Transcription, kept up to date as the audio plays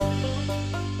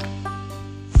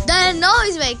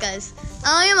Noisemakers.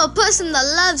 I am a person that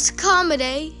loves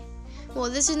comedy. Well,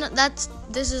 this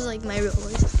is like my real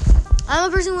voice. I'm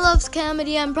a person who loves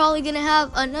comedy. I'm probably gonna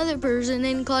have another person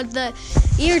in called the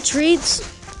Ear Treats,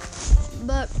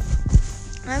 but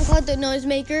I'm called the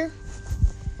Noisemaker.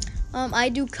 I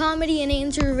do comedy and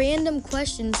answer random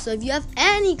questions. So if you have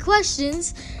any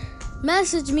questions,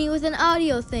 message me with an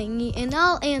audio thing and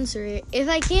I'll answer it. If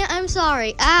I can't, I'm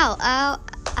sorry. Ow, ow,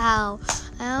 ow,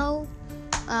 ow,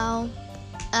 ow,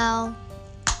 ow,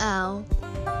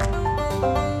 ow.